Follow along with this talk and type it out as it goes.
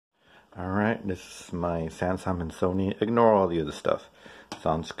Alright, this is my Samsung and Sony. Ignore all the other stuff. So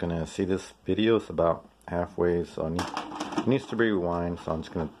I'm just gonna see this video. It's about halfway, so it needs to be rewind. So I'm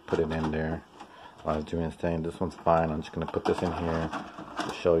just gonna put it in there. I was doing this thing. This one's fine. I'm just gonna put this in here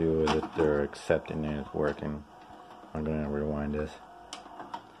to show you that they're accepting it. It's working. I'm gonna rewind this.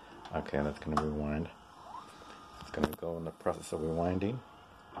 Okay, that's gonna rewind. It's gonna go in the process of rewinding.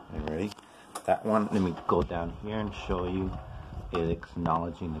 Are you ready? That one, let me go down here and show you. It's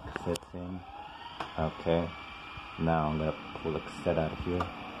acknowledging the cassette's in. Okay, now I'm gonna pull the cassette out of here.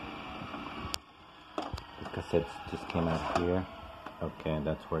 The cassette just came out here. Okay,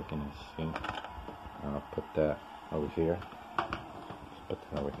 that's working, as you see. I'll put that over here. Put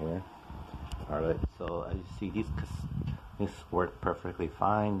that over here. Alright, so as you see, these work perfectly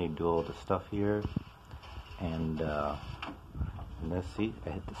fine. They do all the stuff here. And let's see,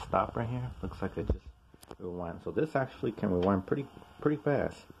 I hit the stop right here. Looks like I just rewind. So this actually can rewind pretty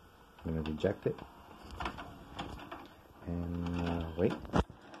fast. I'm gonna reject it and wait,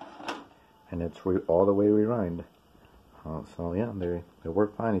 and it's all the way rewind. So yeah, they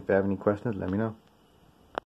work fine. If you have any questions, let me know.